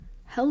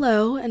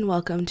Hello and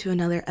welcome to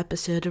another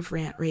episode of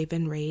Rant, Rave,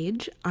 and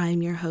Rage.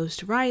 I'm your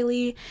host,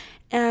 Riley,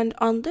 and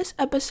on this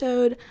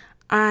episode,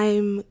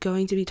 I'm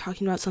going to be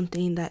talking about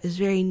something that is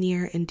very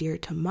near and dear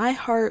to my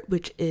heart,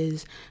 which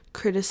is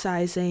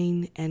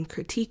criticizing and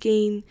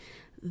critiquing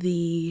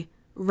the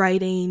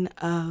writing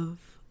of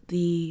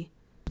the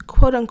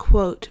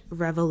quote-unquote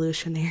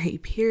revolutionary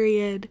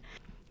period.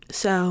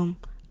 So,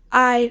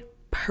 I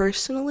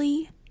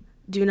personally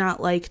do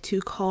not like to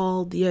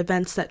call the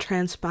events that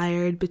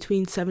transpired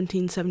between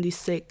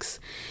 1776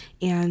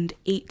 and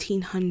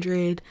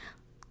 1800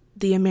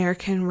 the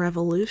American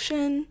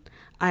Revolution.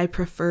 I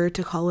prefer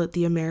to call it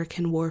the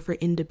American War for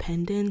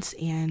Independence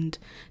and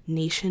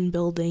Nation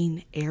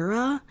Building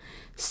era,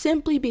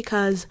 simply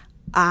because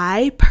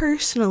I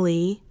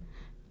personally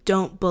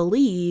don't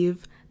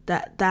believe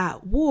that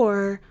that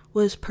war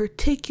was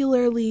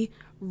particularly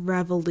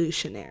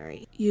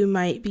revolutionary. You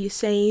might be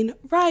saying,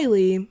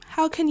 Riley,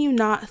 how can you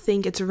not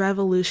think it's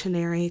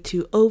revolutionary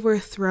to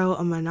overthrow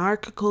a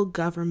monarchical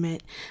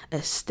government,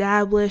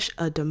 establish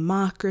a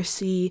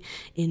democracy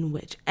in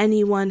which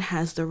anyone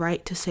has the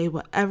right to say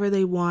whatever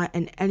they want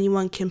and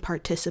anyone can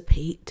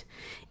participate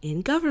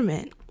in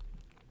government?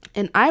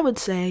 And I would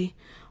say,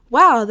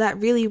 wow, that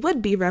really would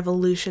be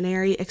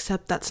revolutionary,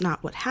 except that's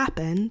not what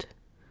happened.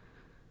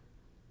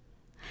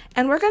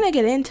 And we're going to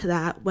get into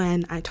that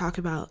when I talk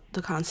about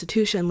the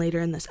Constitution later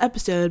in this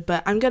episode,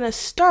 but I'm going to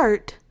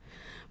start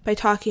by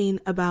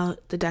talking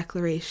about the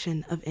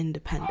Declaration of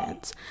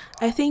Independence.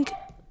 I think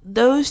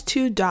those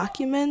two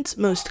documents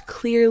most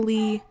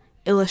clearly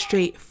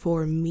illustrate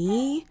for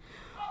me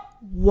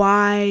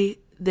why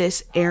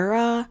this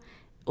era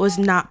was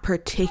not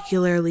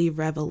particularly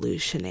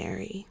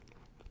revolutionary.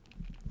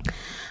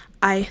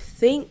 I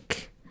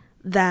think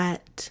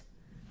that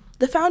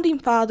the Founding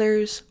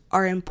Fathers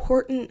are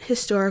important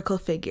historical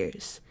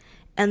figures,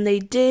 and they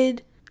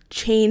did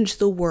change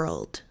the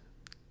world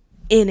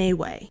in a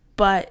way.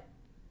 But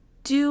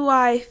do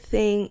I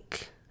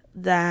think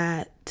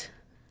that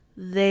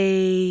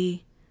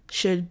they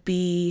should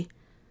be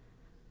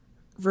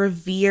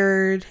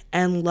revered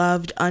and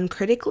loved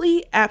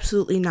uncritically?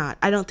 Absolutely not.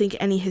 I don't think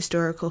any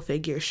historical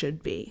figure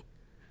should be.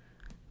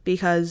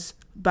 Because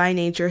by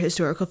nature,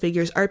 historical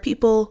figures are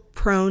people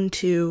prone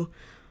to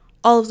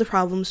all of the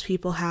problems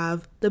people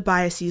have, the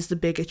biases, the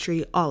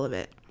bigotry, all of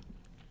it.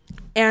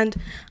 And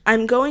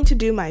I'm going to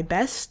do my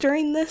best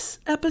during this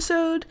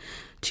episode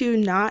to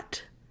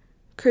not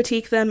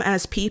critique them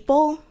as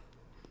people,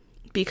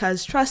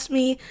 because trust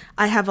me,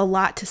 I have a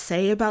lot to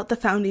say about the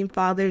Founding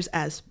Fathers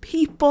as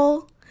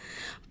people,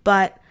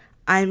 but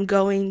I'm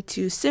going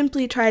to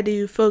simply try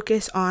to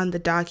focus on the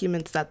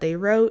documents that they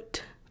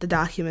wrote, the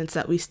documents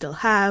that we still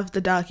have,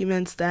 the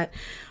documents that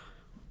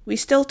we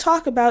still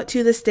talk about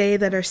to this day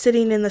that are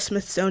sitting in the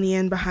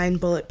Smithsonian behind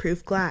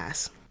bulletproof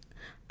glass.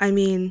 I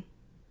mean,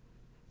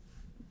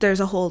 there's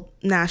a whole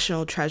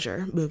National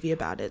Treasure movie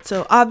about it.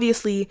 So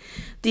obviously,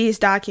 these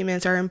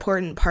documents are an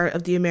important part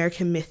of the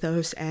American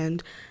mythos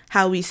and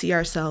how we see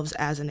ourselves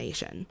as a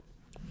nation.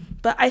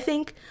 But I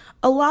think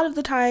a lot of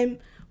the time,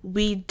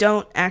 we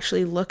don't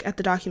actually look at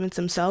the documents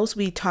themselves.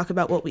 We talk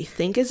about what we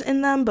think is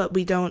in them, but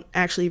we don't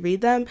actually read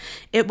them.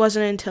 It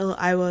wasn't until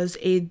I was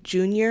a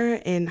junior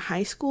in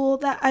high school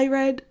that I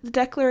read the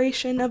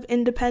Declaration of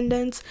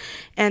Independence,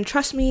 and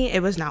trust me,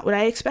 it was not what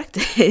I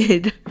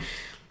expected.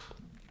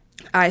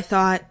 I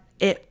thought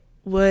it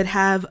would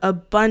have a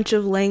bunch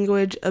of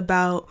language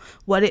about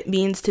what it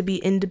means to be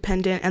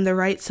independent and the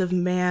rights of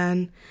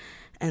man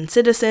and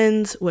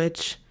citizens,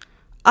 which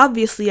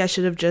obviously, I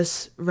should have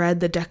just read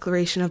the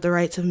Declaration of the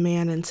Rights of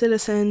Man and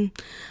Citizen,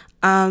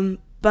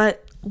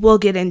 but we'll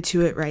get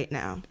into it right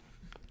now.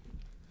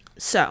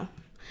 So,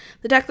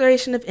 the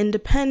Declaration of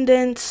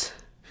Independence,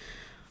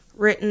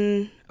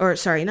 published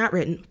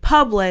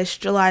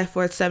July 4th,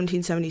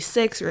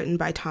 1776, written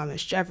by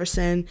Thomas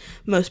Jefferson.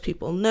 Most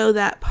people know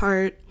that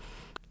part.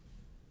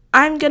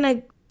 I'm going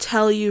to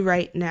tell you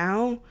right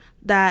now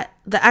that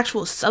the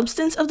actual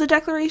substance of the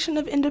Declaration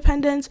of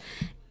Independence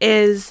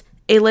is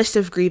a list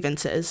of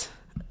grievances.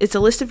 It's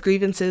a list of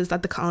grievances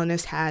that the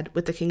colonists had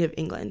with the King of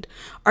England.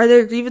 Are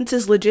their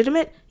grievances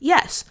legitimate?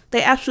 Yes,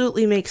 they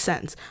absolutely make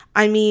sense.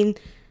 I mean,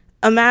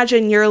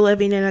 imagine you're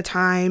living in a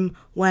time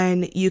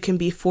when you can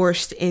be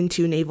forced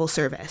into naval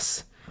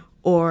service,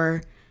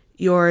 or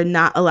you're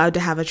not allowed to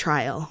have a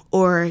trial,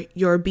 or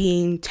you're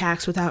being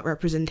taxed without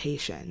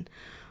representation.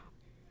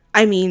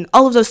 I mean,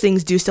 all of those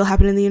things do still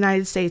happen in the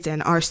United States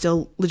and are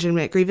still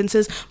legitimate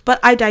grievances, but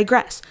I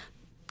digress.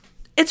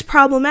 It's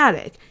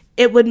problematic.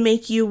 It would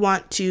make you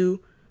want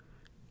to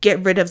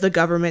get rid of the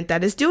government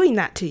that is doing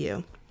that to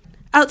you.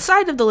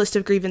 Outside of the list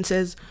of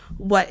grievances,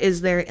 what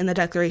is there in the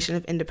Declaration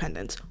of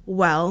Independence?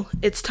 Well,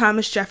 it's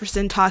Thomas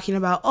Jefferson talking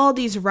about all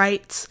these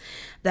rights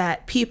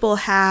that people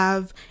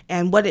have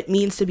and what it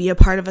means to be a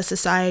part of a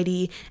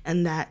society,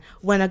 and that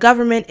when a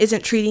government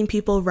isn't treating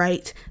people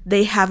right,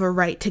 the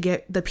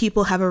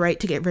people have a right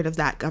to get rid of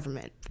that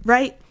government,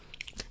 right?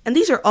 And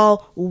these are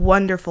all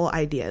wonderful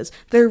ideas.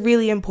 They're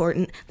really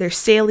important. They're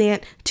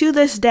salient to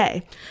this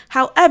day.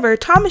 However,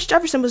 Thomas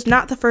Jefferson was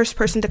not the first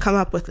person to come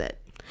up with it.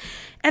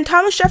 And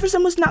Thomas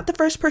Jefferson was not the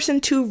first person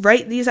to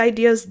write these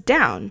ideas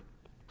down.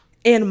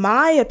 In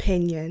my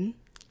opinion,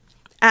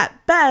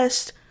 at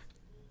best,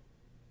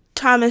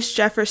 Thomas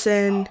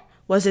Jefferson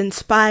was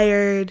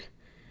inspired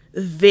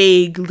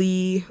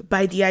vaguely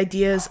by the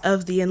ideas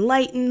of the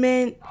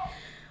Enlightenment.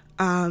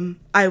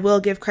 I will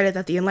give credit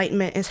that the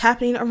Enlightenment is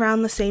happening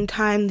around the same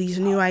time. These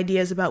new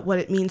ideas about what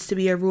it means to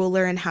be a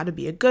ruler and how to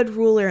be a good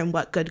ruler and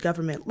what good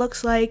government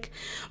looks like.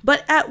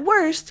 But at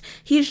worst,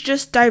 he's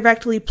just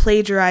directly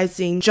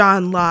plagiarizing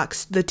John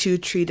Locke's The Two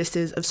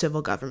Treatises of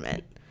Civil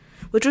Government,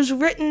 which was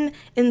written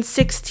in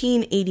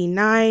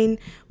 1689,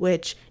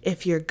 which,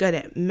 if you're good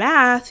at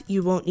math,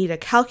 you won't need a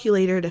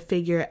calculator to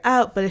figure it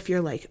out. But if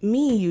you're like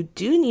me, you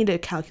do need a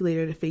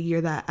calculator to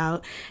figure that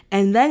out.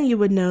 And then you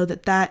would know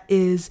that that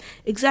is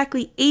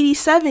exactly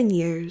 87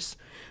 years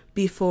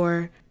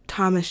before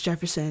Thomas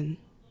Jefferson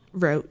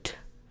wrote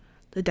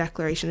the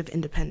Declaration of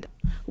Independence.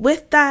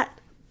 With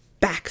that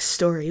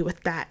backstory,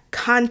 with that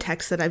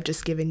context that I've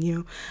just given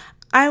you,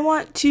 I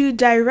want to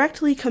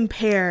directly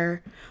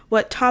compare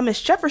what Thomas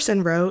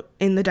Jefferson wrote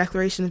in the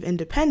Declaration of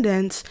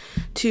Independence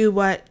to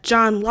what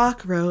John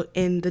Locke wrote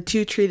in the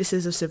Two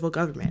Treatises of Civil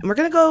Government. And we're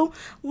going to go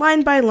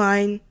line by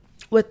line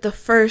with the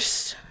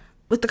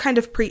kind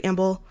of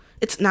preamble.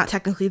 It's not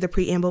technically the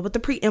preamble, but the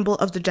preamble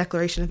of the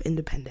Declaration of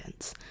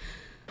Independence.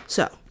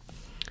 So,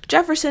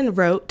 Jefferson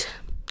wrote,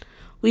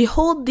 "We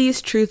hold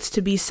these truths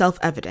to be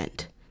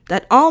self-evident,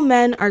 that all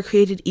men are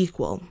created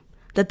equal,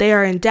 that they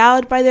are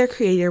endowed by their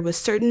Creator with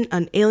certain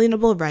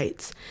unalienable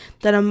rights,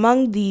 that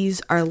among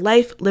these are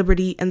life,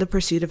 liberty, and the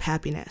pursuit of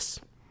happiness."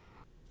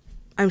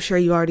 I'm sure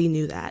you already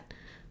knew that.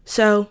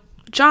 So,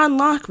 John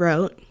Locke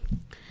wrote,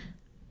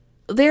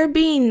 "There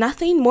being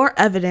nothing more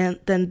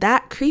evident than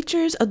that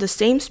creatures of the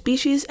same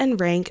species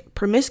and rank,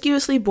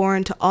 promiscuously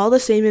born to all the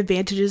same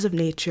advantages of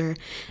nature,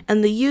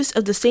 and the use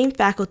of the same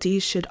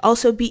faculties should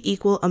also be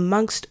equal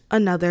amongst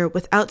another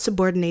without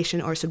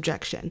subordination or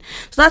subjection."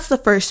 So that's the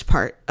first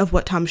part of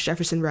what Thomas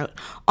Jefferson wrote.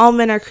 All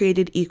men are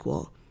created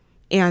equal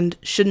and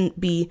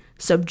shouldn't be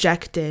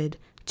subjected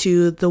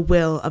to the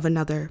will of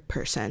another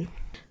person.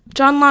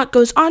 John Locke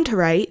goes on to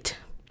write,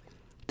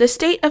 "The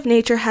state of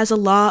nature has a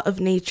law of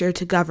nature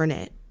to govern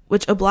it,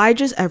 which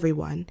obliges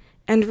everyone,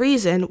 and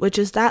reason, which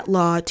is that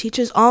law,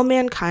 teaches all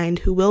mankind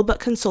who will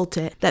but consult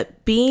it,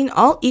 that being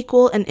all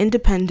equal and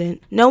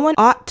independent, no one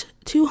ought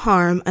to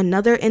harm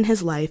another in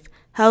his life,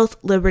 health,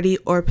 liberty,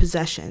 or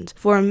possessions,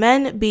 for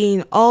men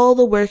being all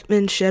the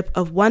workmanship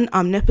of one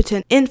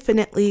omnipotent,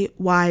 infinitely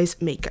wise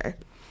Maker."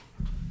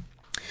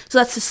 So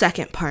that's the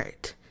second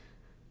part,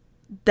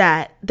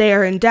 that they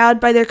are endowed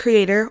by their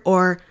Creator,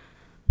 or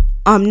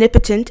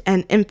omnipotent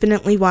and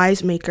infinitely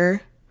wise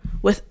Maker,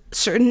 with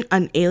certain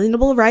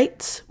unalienable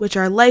rights, which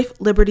are life,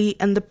 liberty,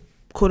 and the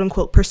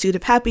quote-unquote pursuit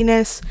of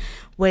happiness,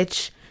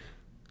 which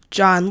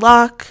John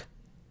Locke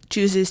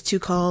chooses to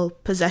call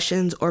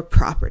possessions or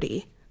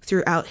property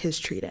throughout his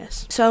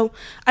treatise. So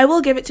I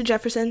will give it to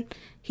Jefferson.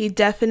 He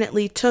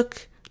definitely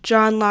took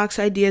John Locke's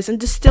ideas and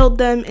distilled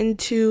them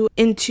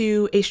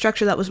into a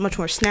structure that was much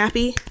more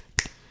snappy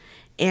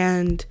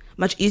and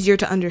much easier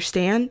to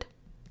understand.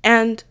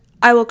 And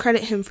I will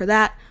credit him for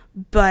that,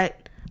 but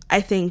I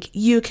think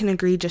you can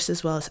agree just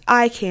as well as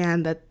I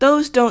can that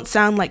those don't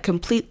sound like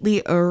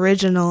completely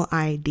original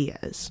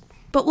ideas.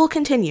 But we'll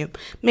continue.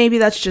 Maybe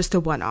that's just a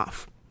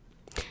one-off.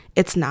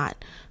 It's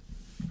not.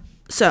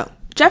 So,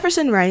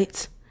 Jefferson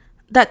writes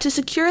that to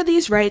secure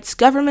these rights,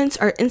 governments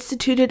are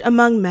instituted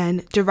among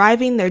men,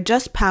 deriving their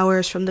just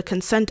powers from the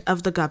consent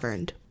of the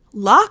governed.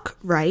 Locke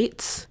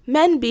writes,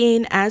 "Men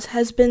being, as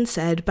has been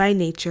said, by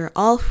nature,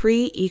 all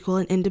free, equal,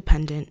 and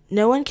independent,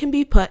 no one can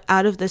be put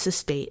out of this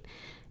estate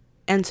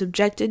and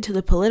subjected to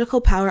the political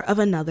power of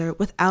another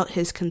without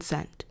his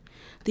consent.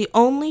 The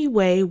only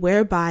way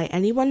whereby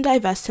anyone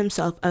divests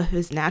himself of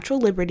his natural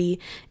liberty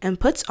and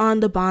puts on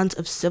the bonds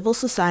of civil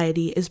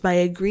society is by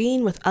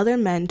agreeing with other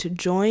men to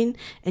join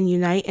and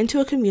unite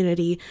into a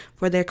community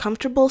for their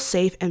comfortable,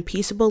 safe, and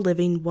peaceable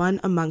living one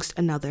amongst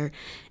another,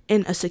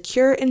 in a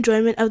secure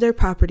enjoyment of their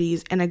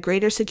properties and a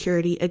greater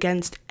security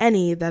against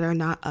any that are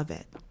not of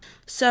it."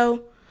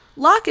 So,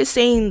 Locke is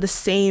saying the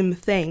same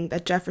thing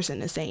that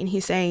Jefferson is saying.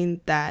 He's saying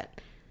that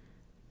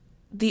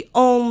the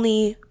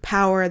only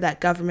power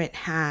that government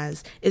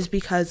has is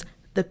because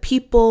the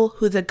people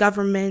who the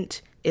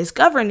government is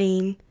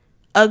governing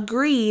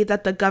agree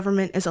that the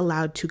government is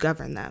allowed to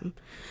govern them.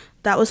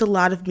 That was a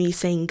lot of me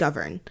saying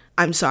govern.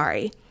 I'm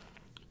sorry.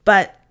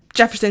 But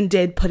Jefferson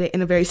did put it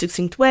in a very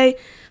succinct way.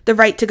 The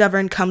right to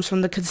govern comes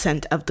from the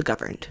consent of the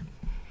governed.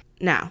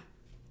 Now,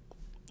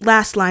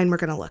 last line we're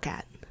going to look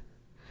at.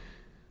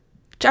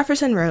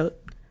 Jefferson wrote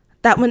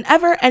that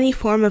whenever any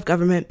form of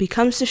government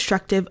becomes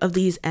destructive of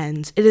these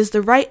ends, it is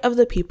the right of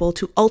the people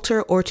to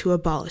alter or to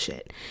abolish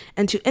it,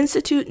 and to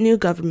institute new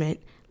government,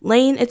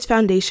 laying its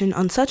foundation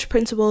on such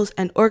principles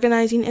and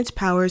organizing its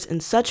powers in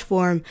such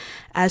form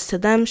as to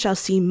them shall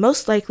seem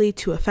most likely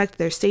to affect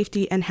their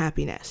safety and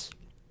happiness.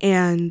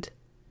 And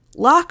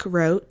Locke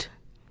wrote,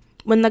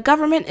 "When the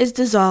government is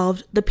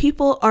dissolved, the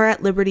people are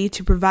at liberty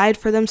to provide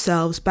for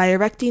themselves by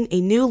erecting a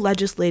new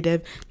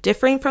legislative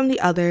differing from the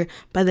other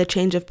by the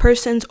change of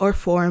persons or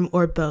form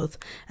or both,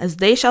 as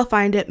they shall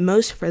find it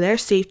most for their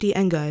safety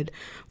and good.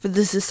 For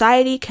the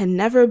society can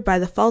never by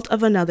the fault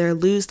of another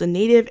lose the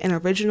native and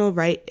original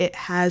right it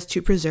has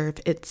to preserve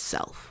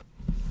itself."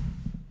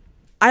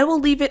 I will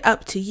leave it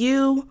up to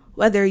you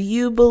whether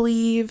you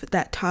believe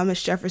that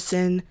Thomas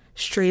Jefferson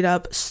straight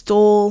up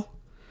stole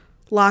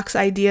Locke's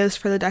ideas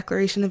for the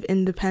Declaration of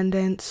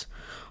Independence,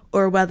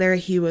 or whether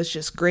he was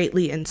just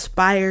greatly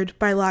inspired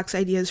by Locke's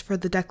ideas for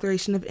the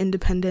Declaration of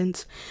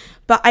Independence.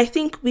 But I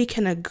think we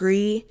can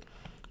agree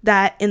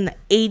that in the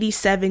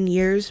 87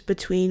 years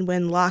between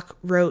when Locke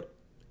wrote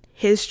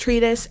his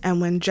treatise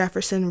and when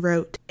Jefferson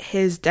wrote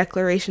his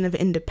Declaration of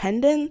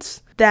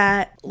Independence,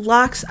 that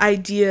Locke's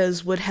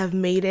ideas would have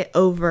made it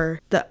over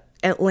the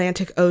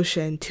Atlantic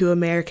Ocean to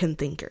American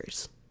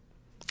thinkers.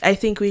 I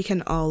think we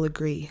can all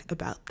agree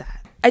about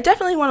that. I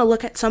definitely want to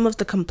look at some of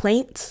the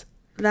complaints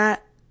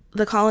that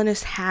the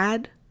colonists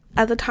had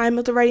at the time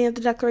of the writing of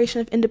the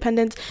Declaration of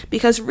Independence,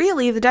 because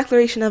really the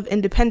Declaration of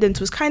Independence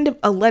was kind of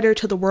a letter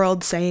to the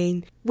world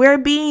saying, we're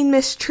being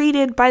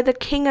mistreated by the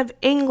King of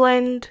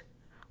England,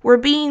 we're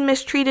being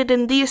mistreated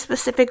in these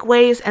specific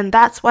ways, and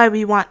that's why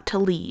we want to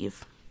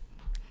leave.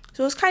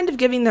 So it was kind of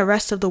giving the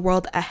rest of the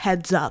world a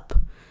heads up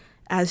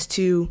as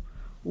to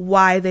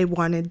why they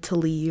wanted to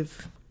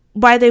leave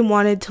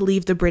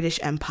the British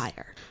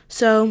Empire.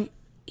 So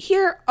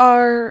here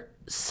are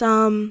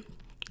some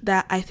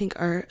that I think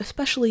are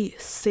especially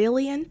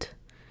salient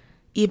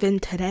even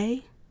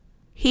today.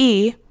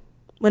 He,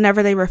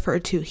 whenever they refer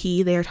to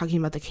he, they are talking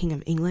about the King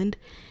of England.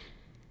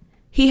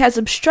 He has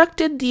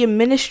obstructed the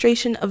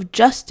administration of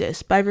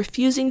justice by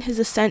refusing his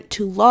assent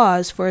to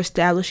laws for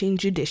establishing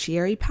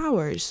judiciary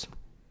powers.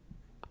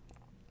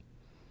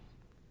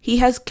 He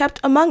has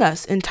kept among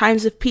us in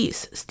times of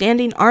peace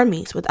standing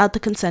armies without the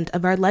consent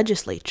of our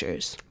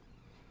legislatures.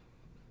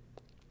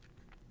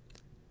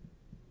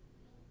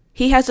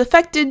 He has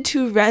affected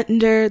to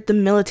render the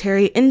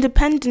military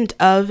independent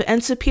of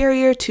and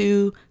superior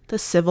to the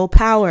civil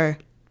power.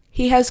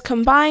 He has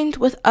combined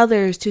with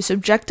others to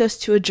subject us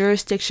to a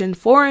jurisdiction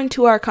foreign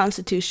to our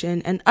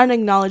Constitution and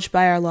unacknowledged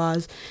by our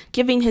laws,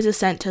 giving his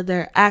assent to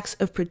their acts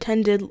of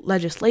pretended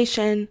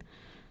legislation,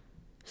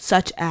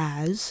 such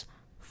as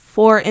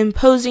for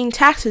imposing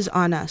taxes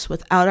on us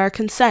without our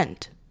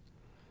consent,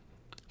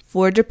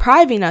 for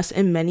depriving us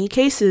in many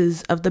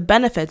cases of the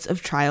benefits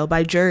of trial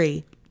by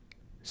jury."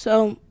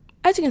 So,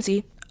 as you can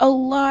see, a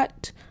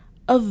lot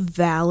of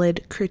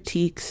valid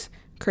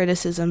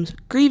criticisms,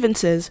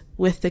 grievances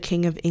with the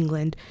King of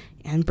England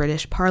and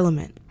British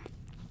Parliament.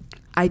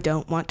 I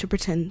don't want to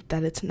pretend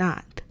that it's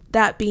not.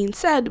 That being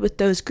said, with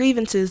those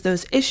grievances,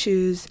 those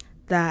issues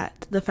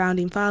that the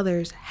Founding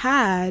Fathers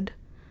had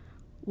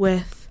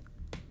with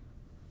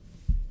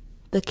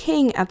the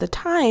king at the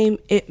time,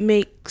 it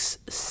makes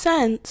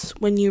sense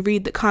when you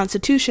read the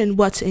Constitution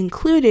what's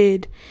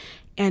included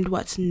and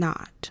what's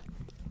not.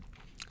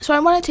 So I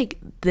want to take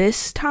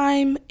this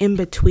time in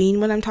between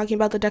when I'm talking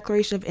about the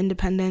Declaration of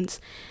Independence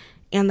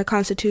and the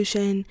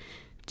Constitution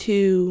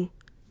to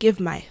give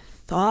my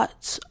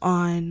thoughts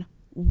on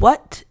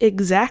what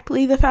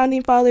exactly the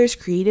Founding Fathers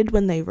created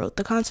when they wrote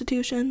the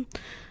Constitution.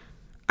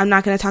 I'm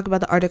not going to talk about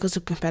the Articles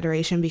of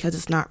Confederation because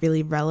it's not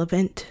really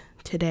relevant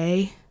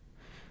today.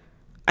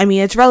 I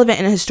mean, it's relevant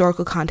in a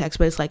historical context,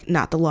 but it's like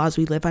not the laws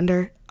we live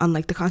under,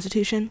 unlike the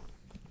Constitution.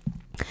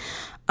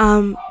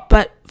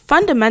 But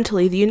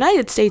fundamentally, the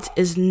United States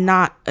is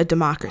not a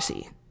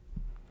democracy.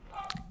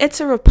 It's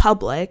a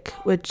republic,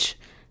 which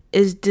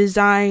is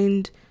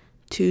designed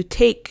to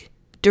take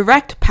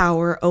direct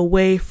power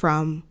away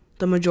from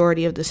the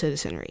majority of the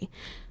citizenry.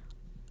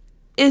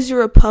 Is a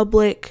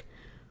republic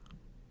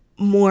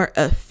more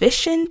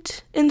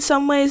efficient in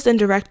some ways than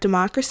direct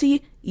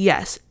democracy?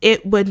 Yes,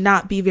 it would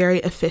not be very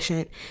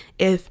efficient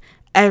if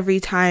every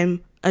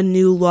time a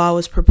new law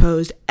was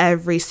proposed,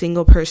 every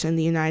single person in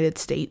the United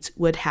States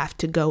would have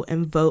to go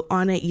and vote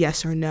on it,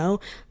 yes or no.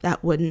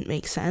 That wouldn't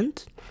make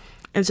sense.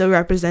 And so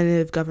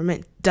representative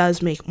government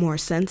does make more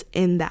sense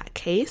in that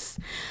case.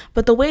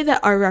 But the way that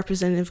our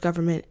representative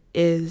government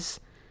is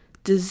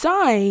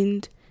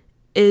designed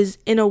is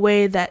in a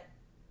way that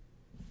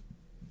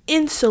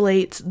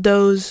insulates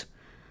those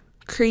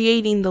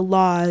creating the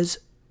laws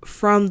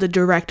from the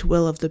direct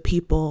will of the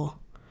people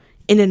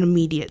in an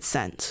immediate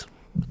sense.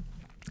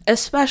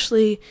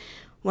 Especially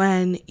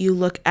when you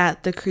look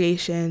at the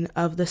creation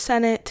of the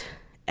Senate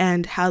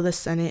and how the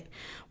Senate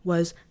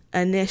was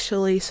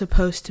initially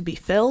supposed to be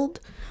filled,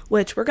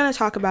 which we're going to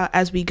talk about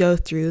as we go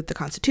through the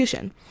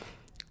Constitution.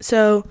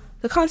 So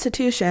the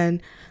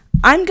Constitution,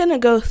 I'm going to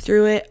go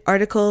through it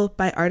article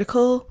by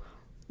article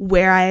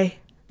where I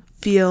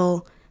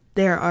feel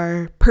there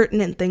are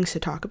pertinent things to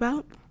talk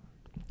about.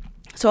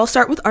 So I'll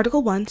start with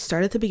Article 1,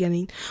 start at the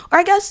beginning. Or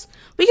I guess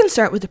we can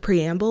start with the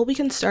preamble. We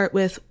can start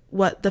with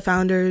what the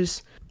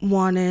founders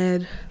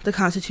wanted the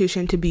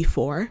Constitution to be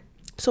for.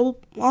 So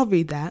I'll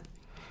read that.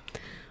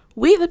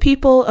 We, the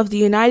people of the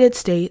United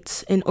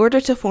States, in order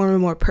to form a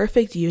more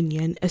perfect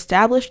union,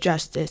 establish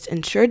justice,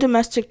 ensure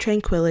domestic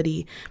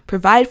tranquility,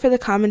 provide for the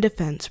common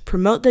defense,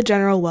 promote the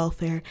general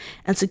welfare,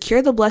 and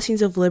secure the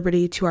blessings of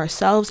liberty to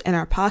ourselves and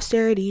our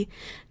posterity,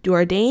 do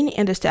ordain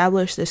and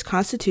establish this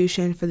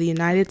Constitution for the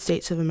United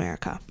States of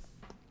America.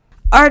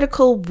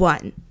 Article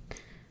 1.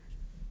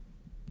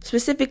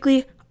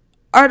 Specifically,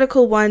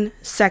 Article 1,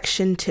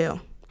 Section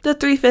 2. The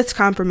Three-Fifths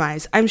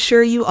Compromise. I'm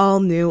sure you all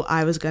knew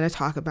I was going to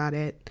talk about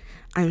it.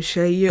 I'm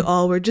sure you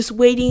all were just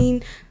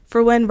waiting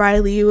for when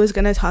Riley was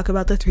going to talk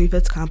about the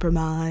Three-Fifths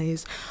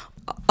Compromise.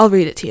 I'll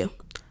read it to you.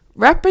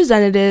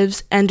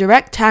 Representatives and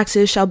direct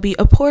taxes shall be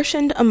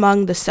apportioned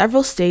among the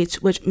several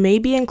states which may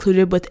be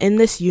included within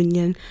this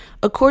union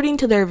according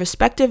to their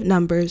respective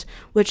numbers,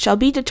 which shall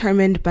be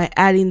determined by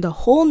adding the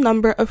whole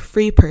number of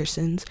free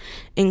persons,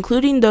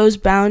 including those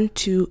bound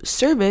to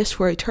service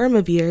for a term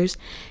of years,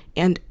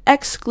 and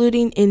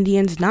excluding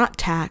Indians not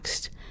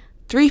taxed,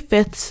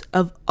 3/5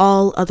 of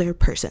all other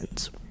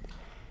persons.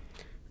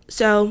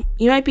 So,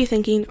 you might be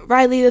thinking,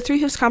 Riley, the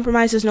Three-Fifths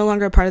Compromise is no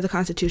longer a part of the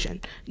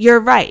Constitution. You're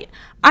right.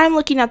 I'm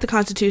looking at the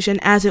Constitution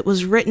as it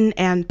was written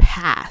and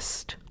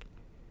passed.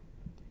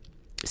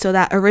 So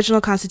that original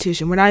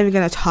Constitution, we're not even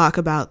going to talk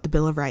about the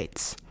Bill of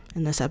Rights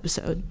in this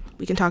episode.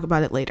 We can talk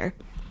about it later.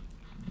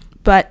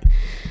 But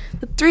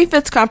the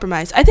Three-Fifths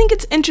Compromise, I think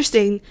it's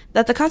interesting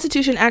that the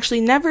Constitution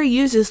actually never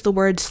uses the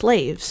word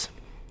slaves.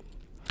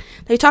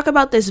 They talk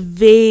about this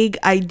vague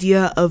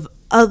idea of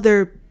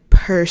other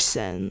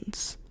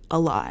persons a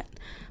lot.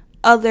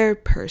 Other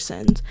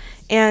persons.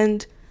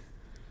 And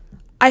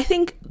I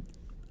think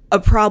a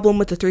problem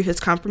with the Three-Fifths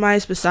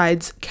Compromise,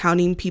 besides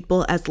counting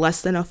people as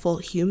less than a full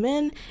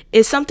human,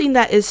 is something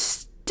that is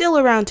still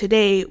around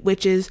today,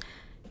 which is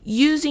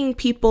using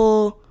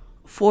people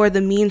for the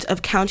means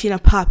of counting a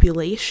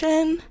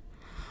population,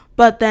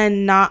 but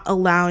then not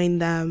allowing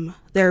them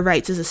their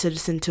rights as a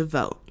citizen to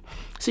vote.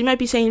 So you might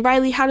be saying,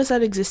 Riley, how does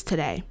that exist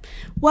today?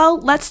 Well,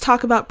 let's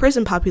talk about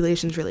prison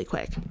populations really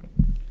quick.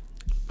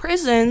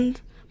 Prison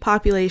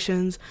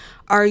populations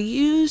are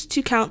used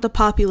to count the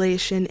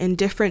population in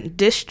different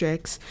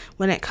districts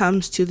when it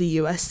comes to the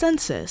U.S.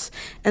 Census.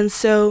 And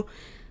so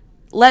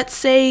let's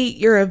say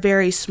you're a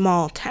very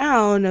small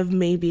town of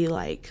maybe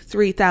like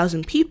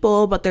 3,000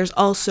 people, but there's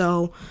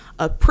also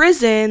a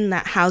prison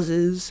that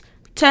houses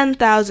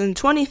 10,000,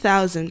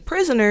 20,000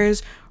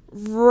 prisoners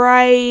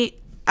right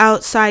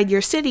outside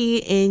your city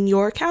in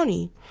your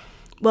county.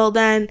 Well,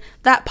 then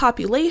that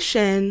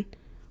population,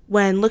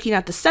 when looking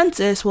at the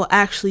census, will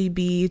actually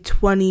be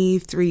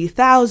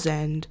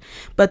 23,000,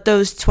 but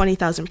those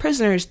 20,000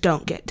 prisoners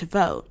don't get to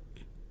vote.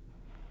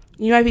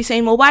 You might be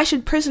saying, well, why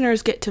should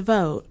prisoners get to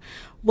vote?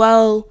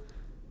 Well,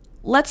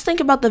 let's think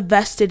about the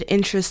vested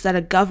interest that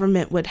a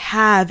government would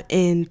have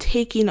in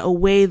taking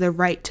away the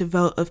right to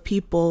vote of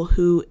people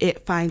who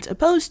it finds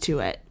opposed to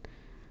it.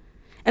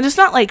 And it's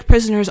not like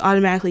prisoners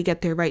automatically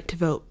get their right to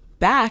vote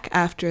back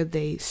after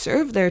they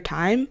serve their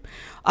time.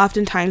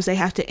 Oftentimes they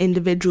have to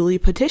individually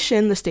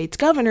petition the state's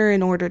governor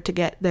in order to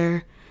get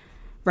their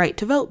right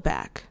to vote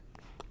back.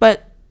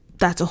 But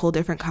that's a whole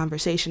different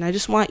conversation. I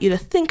just want you to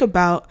think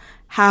about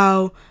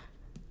how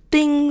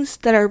things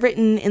that are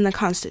written in the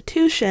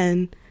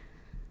Constitution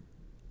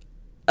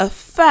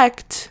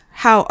affect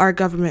how our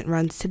government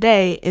runs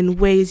today in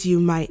ways you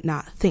might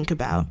not think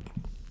about.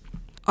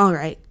 All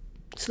right,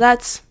 so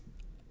that's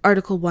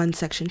Article 1,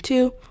 Section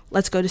 2.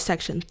 Let's go to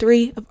Section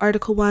 3 of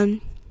Article 1.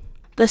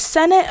 The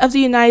Senate of the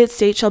United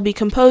States shall be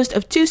composed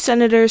of 2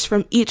 senators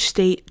from each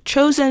state,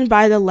 chosen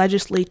by the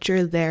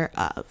legislature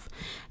thereof.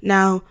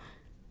 Now,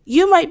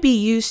 you might be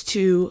used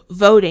to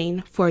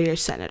voting for your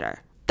senator.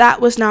 That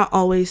was not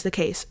always the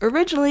case.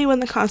 Originally,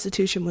 when the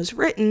Constitution was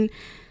written,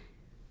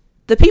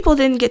 the people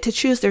didn't get to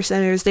choose their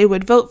senators. They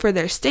would vote for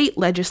their state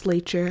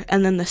legislature,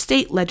 and then the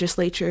state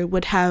legislature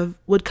would come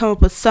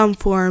up with some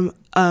form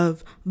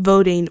of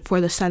voting for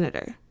the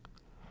senator.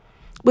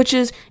 Which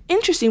is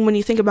interesting when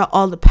you think about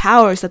all the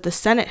powers that the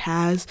Senate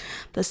has.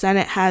 The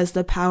Senate has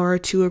the power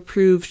to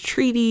approve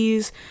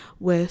treaties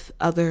with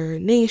other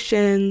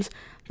nations.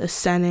 The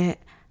Senate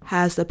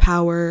has the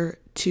power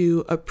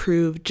to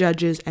approve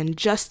judges and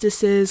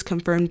justices,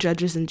 confirm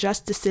judges and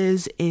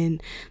justices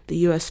in the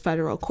U.S.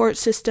 federal court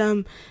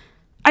system.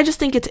 I just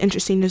think it's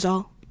interesting is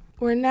all.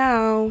 We're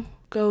now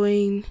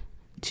going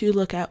to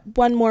look at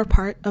one more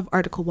part of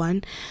Article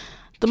 1.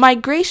 The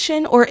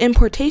migration or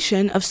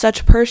importation of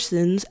such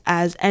persons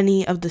as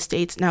any of the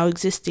states now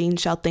existing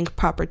shall think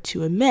proper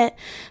to admit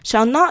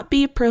shall not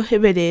be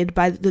prohibited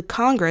by the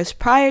Congress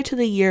prior to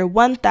the year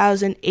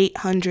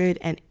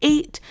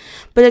 1808,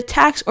 but a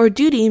tax or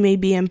duty may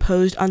be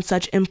imposed on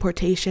such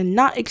importation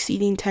not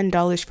exceeding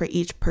 $10 for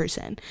each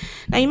person.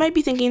 Now you might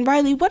be thinking,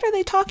 Riley, what are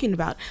they talking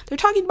about? They're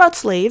talking about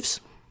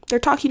slaves. They're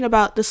talking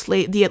about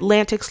the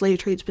Atlantic slave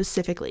trade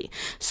specifically.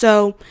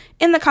 So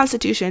in the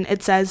Constitution,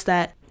 it says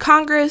that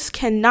Congress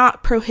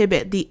cannot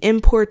prohibit the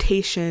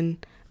importation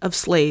of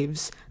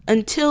slaves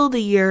until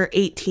the year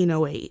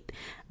 1808.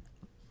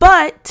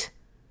 But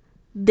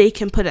they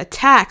can put a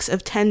tax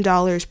of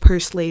 $10 per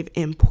slave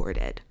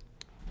imported.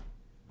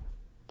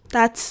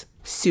 That's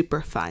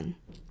super fun.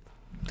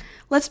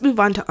 Let's move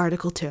on to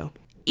Article 2.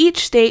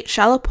 Each state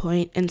shall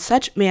appoint in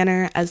such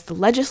manner as the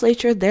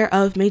legislature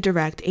thereof may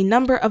direct a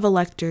number of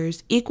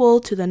electors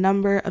equal to the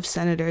number of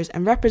senators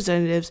and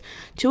representatives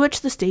to which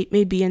the state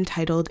may be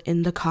entitled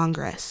in the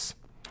Congress.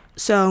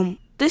 So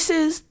this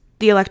is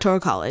the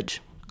Electoral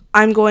College.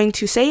 I'm going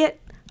to say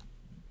it.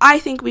 I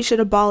think we should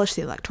abolish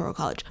the Electoral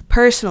College.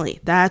 Personally,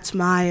 that's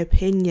my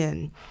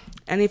opinion.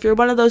 And if you're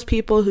one of those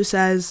people who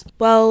says,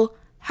 well,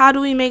 how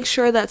do we make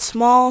sure that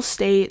small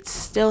states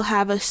still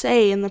have a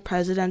say in the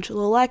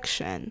presidential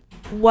election?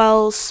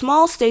 Well,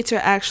 small states are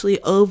actually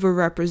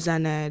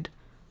overrepresented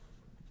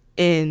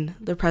in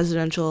the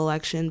presidential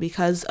election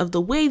because of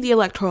the way the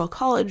Electoral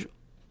College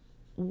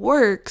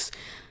works.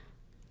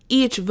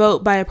 Each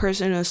vote by a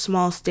person in a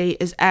small state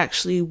is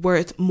actually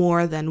worth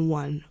more than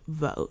one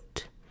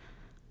vote.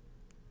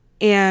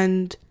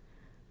 And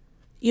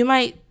you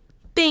might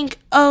think,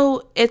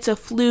 oh, it's a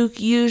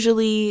fluke.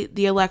 Usually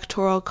the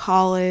Electoral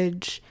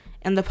College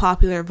and the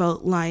popular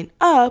vote line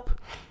up.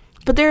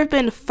 But there have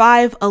been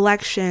 5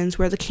 elections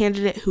where the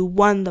candidate who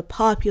won the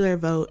popular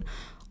vote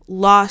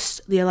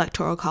lost the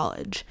Electoral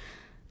College.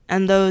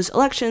 And those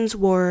elections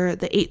were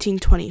the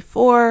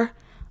 1824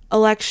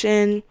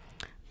 election,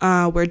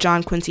 where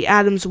John Quincy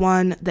Adams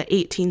won, the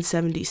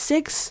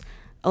 1876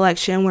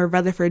 election where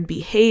Rutherford B.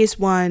 Hayes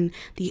won,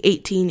 the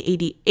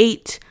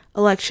 1888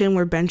 election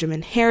where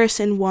Benjamin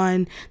Harrison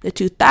won, the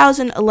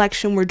 2000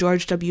 election where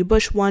George W.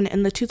 Bush won,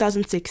 and the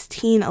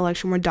 2016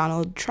 election where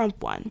Donald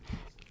Trump won.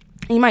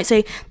 You might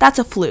say, that's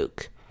a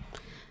fluke.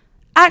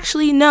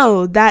 Actually,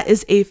 no, that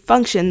is a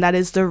function. That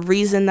is the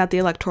reason that the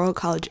Electoral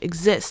College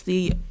exists.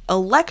 The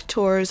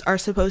electors are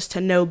supposed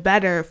to know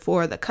better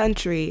for the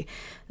country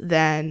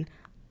than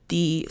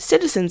the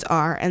citizens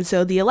are. And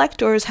so the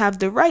electors have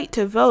the right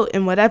to vote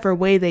in whatever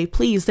way they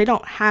please. They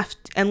don't have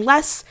to,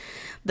 unless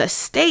the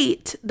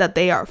state that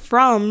they are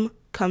from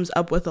comes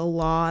up with a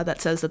law that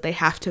says that they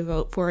have to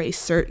vote for a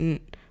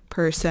certain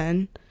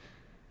person.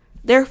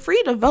 They're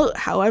free to vote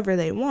however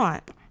they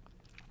want.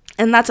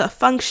 And that's a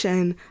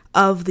function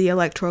of the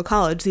Electoral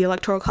College. The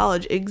Electoral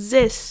College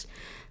exists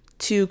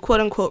to,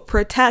 quote unquote,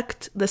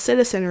 protect the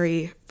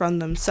citizenry from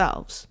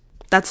themselves.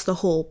 That's the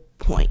whole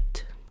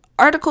point.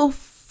 Article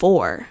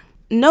 4.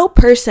 No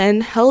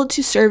person held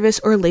to service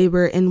or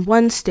labor in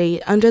one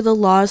state under the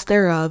laws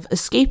thereof,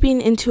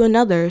 escaping into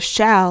another,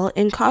 shall,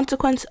 in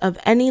consequence of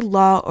any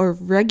law or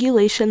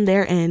regulation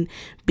therein,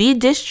 be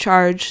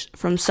discharged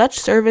from such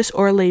service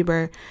or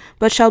labor,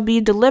 but shall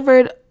be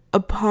delivered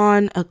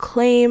upon a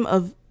claim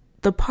of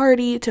the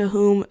party to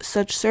whom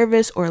such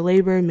service or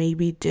labor may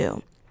be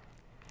due.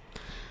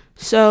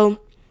 So,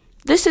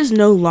 this is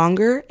no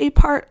longer a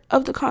part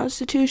of the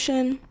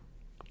Constitution,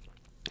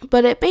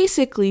 but it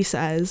basically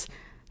says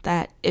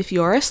that if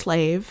you're a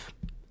slave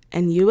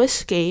and you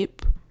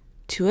escape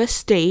to a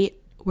state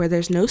where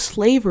there's no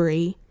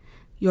slavery,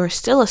 you're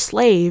still a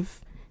slave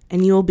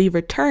and you will be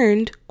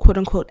returned, quote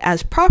unquote,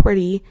 as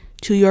property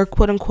to your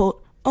quote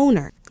unquote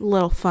owner. A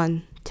little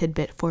fun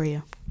tidbit for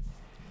you.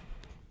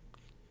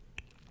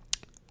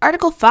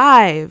 Article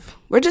 5.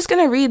 We're just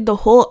going to read the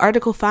whole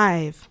Article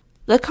 5.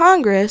 The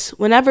Congress,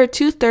 whenever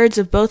 2/3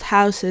 of both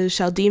houses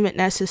shall deem it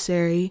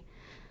necessary,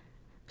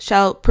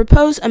 shall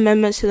propose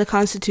amendments to the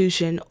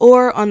Constitution,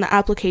 or on the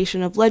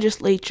application of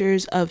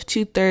legislatures of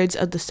 2/3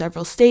 of the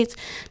several states,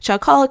 shall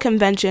call a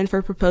convention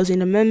for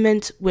proposing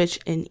amendments, which,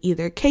 in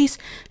either case,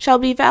 shall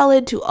be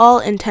valid to all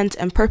intents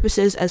and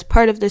purposes as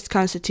part of this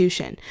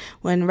Constitution,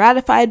 when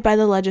ratified by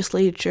the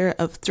legislature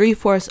of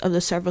 3/4 of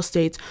the several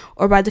states,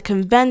 or by the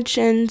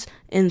conventions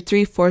in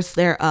 3/4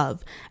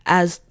 thereof,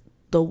 as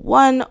the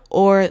one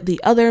or the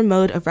other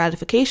mode of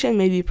ratification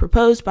may be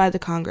proposed by the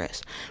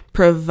Congress,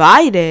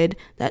 provided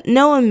that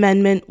no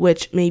amendment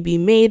which may be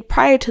made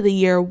prior to the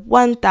year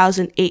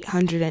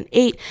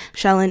 1808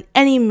 shall in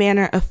any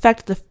manner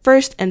affect the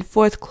first and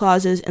fourth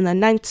clauses in the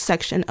 9th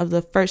section of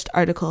the first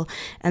article,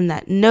 and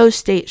that no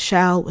state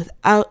shall,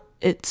 without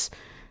its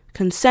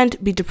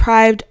consent, be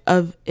deprived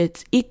of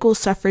its equal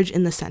suffrage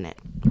in the Senate.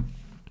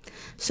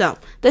 So,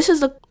 this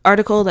is the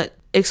article that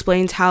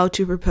explains how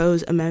to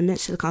propose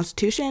amendments to the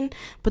Constitution,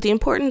 but the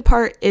important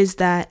part is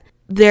that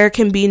there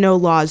can be no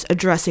laws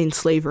addressing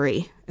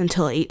slavery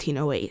until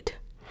 1808,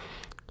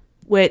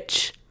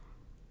 which,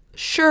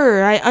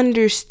 sure,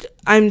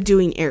 I'm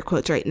doing air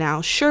quotes right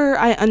now. Sure,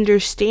 I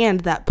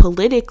understand that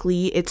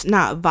politically it's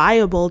not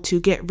viable to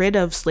get rid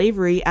of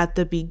slavery at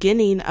the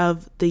beginning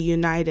of the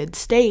United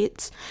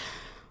States,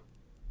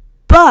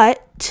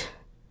 but,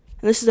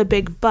 and this is a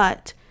big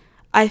but,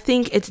 I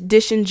think it's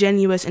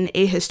disingenuous and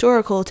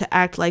ahistorical to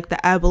act like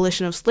the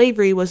abolition of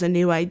slavery was a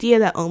new idea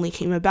that only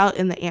came about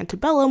in the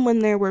antebellum when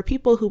there were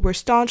people who were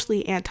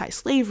staunchly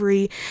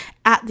anti-slavery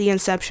at the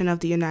inception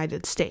of the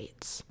United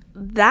States.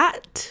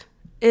 That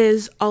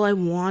is all I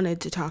wanted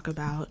to talk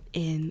about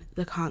in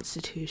the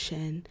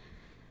Constitution.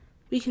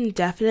 We can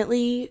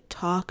definitely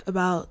talk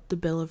about the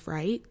Bill of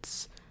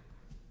Rights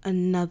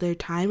another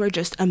time, or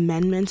just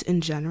amendments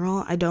in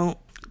general. I don't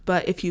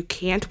But if you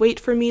can't wait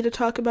for me to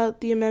talk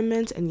about the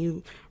amendments and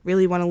you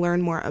really want to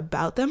learn more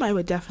about them, I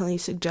would definitely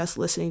suggest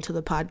listening to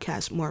the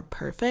podcast More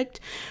Perfect,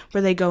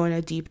 where they go in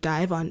a deep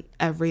dive on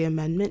every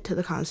amendment to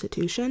the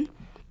Constitution.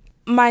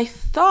 My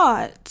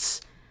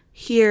thoughts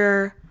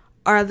here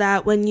are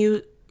that when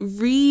you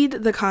read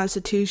the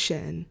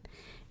Constitution,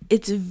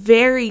 it's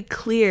very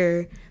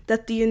clear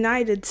that the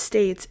United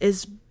States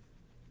is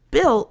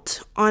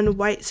built on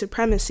white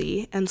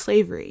supremacy and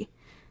slavery.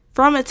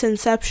 From its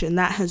inception,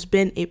 that has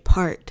been a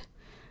part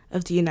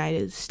of the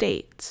United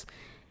States.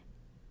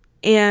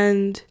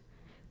 And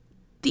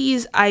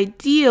these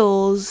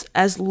ideals,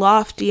 as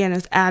lofty and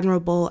as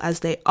admirable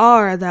as they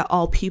are, that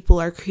all people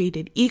are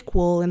created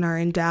equal and are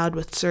endowed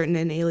with certain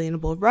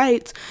inalienable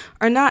rights,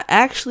 are not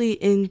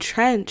actually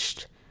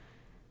entrenched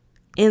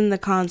in the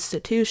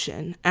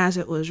Constitution as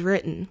it was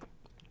written.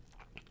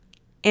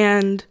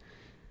 And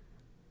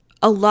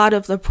a lot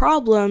of the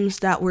problems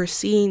that we're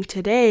seeing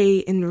today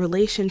in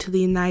relation to the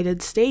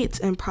United States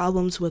and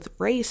problems with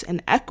race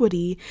and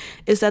equity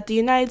is that the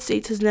United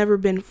States has never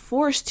been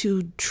forced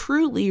to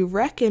truly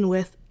reckon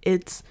with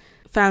its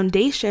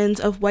foundations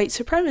of white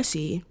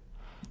supremacy.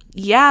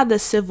 Yeah, the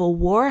Civil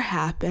War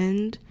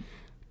happened,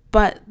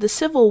 but the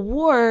Civil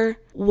War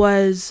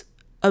was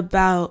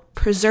about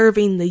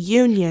preserving the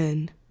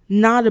Union,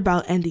 not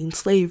about ending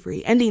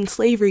slavery. Ending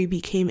slavery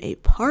became a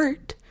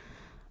part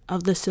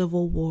of the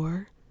Civil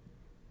War,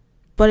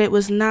 but it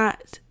was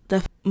not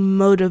the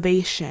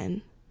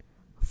motivation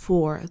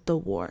for the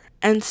war.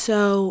 And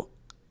so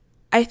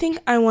I think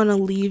I want to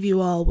leave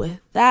you all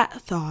with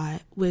that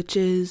thought, which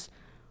is,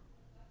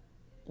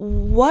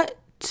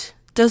 what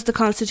does the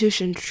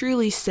Constitution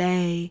truly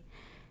say,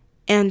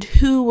 and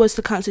who was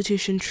the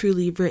Constitution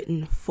truly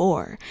written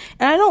for?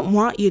 And I don't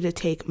want you to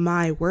take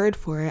my word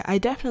for it. I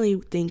definitely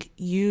think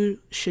you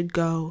should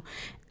go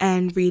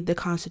and read the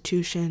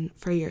Constitution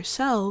for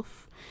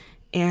yourself.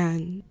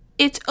 And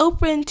it's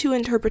open to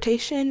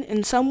interpretation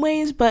in some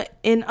ways, but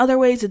in other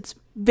ways it's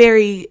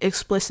very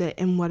explicit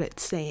in what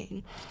it's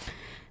saying.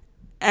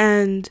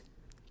 And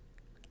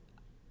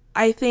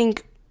I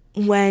think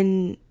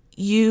when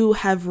you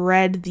have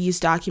read these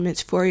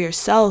documents for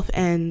yourself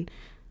and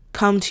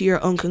come to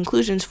your own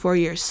conclusions for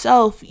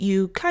yourself,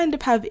 you kind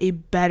of have a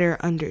better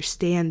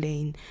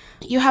understanding.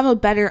 You have a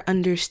better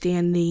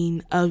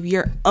understanding of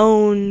your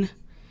own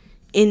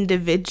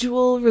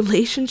individual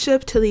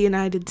relationship to the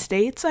United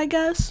States, I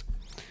guess.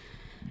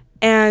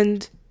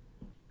 And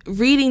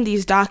reading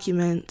these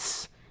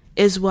documents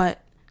is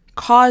what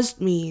caused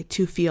me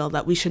to feel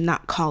that we should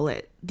not call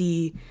it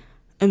the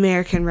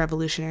American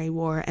Revolutionary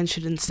War and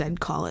should instead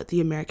call it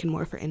the American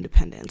War for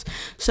Independence.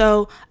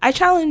 So I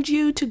challenge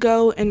you to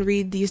go and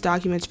read these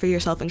documents for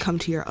yourself and come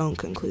to your own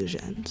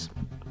conclusions.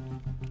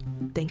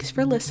 Thanks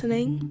for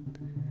listening.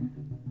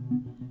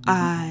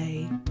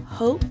 I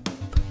hope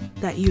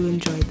that you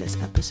enjoyed this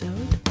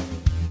episode,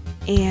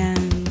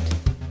 and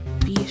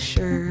be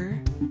sure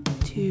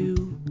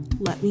to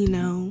let me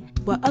know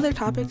what other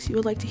topics you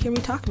would like to hear me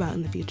talk about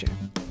in the future.